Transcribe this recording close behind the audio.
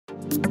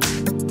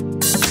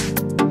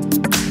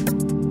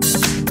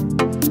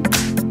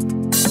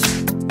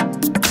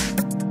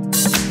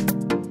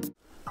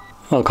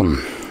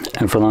Welcome,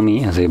 in front of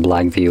me is a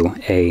Blackview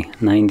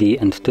A90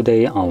 and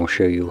today I'll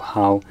show you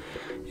how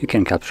you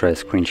can capture a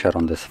screenshot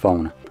on this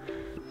phone.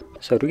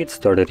 So to get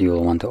started you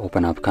will want to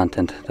open up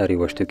content that you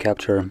wish to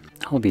capture.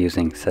 I'll be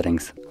using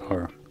settings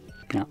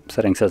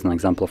settings as an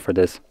example for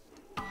this.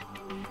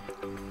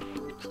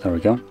 So there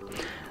we go.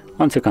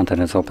 Once your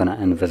content is open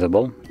and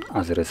visible,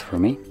 as it is for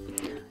me,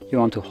 you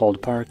want to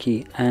hold power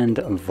key and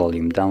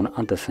volume down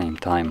at the same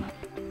time.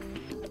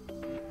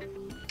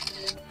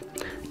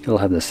 You'll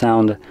have the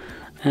sound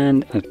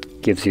and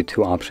it gives you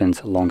two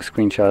options, long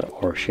screenshot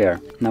or share.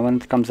 Now when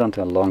it comes down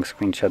to a long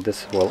screenshot,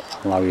 this will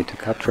allow you to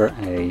capture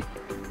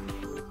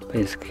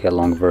basically a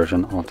long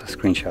version of the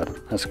screenshot,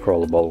 a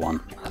scrollable one,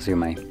 as you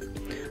may.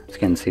 As you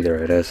can see,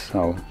 there it is,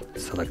 so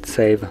select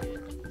save.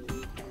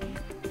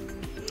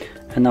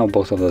 And now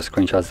both of those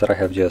screenshots that I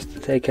have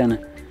just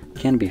taken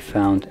can be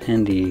found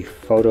in the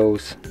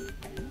Photos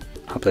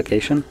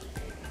application.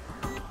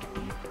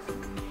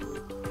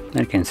 And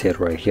you can see it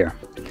right here.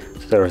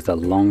 So there's the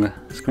long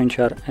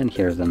screenshot and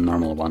here's the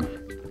normal one.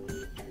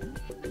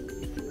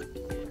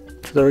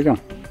 So there we go.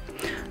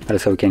 That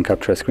is how we can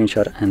capture a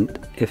screenshot, and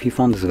if you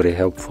found this video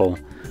helpful,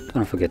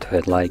 don't forget to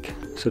hit like,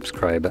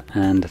 subscribe,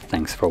 and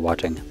thanks for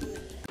watching.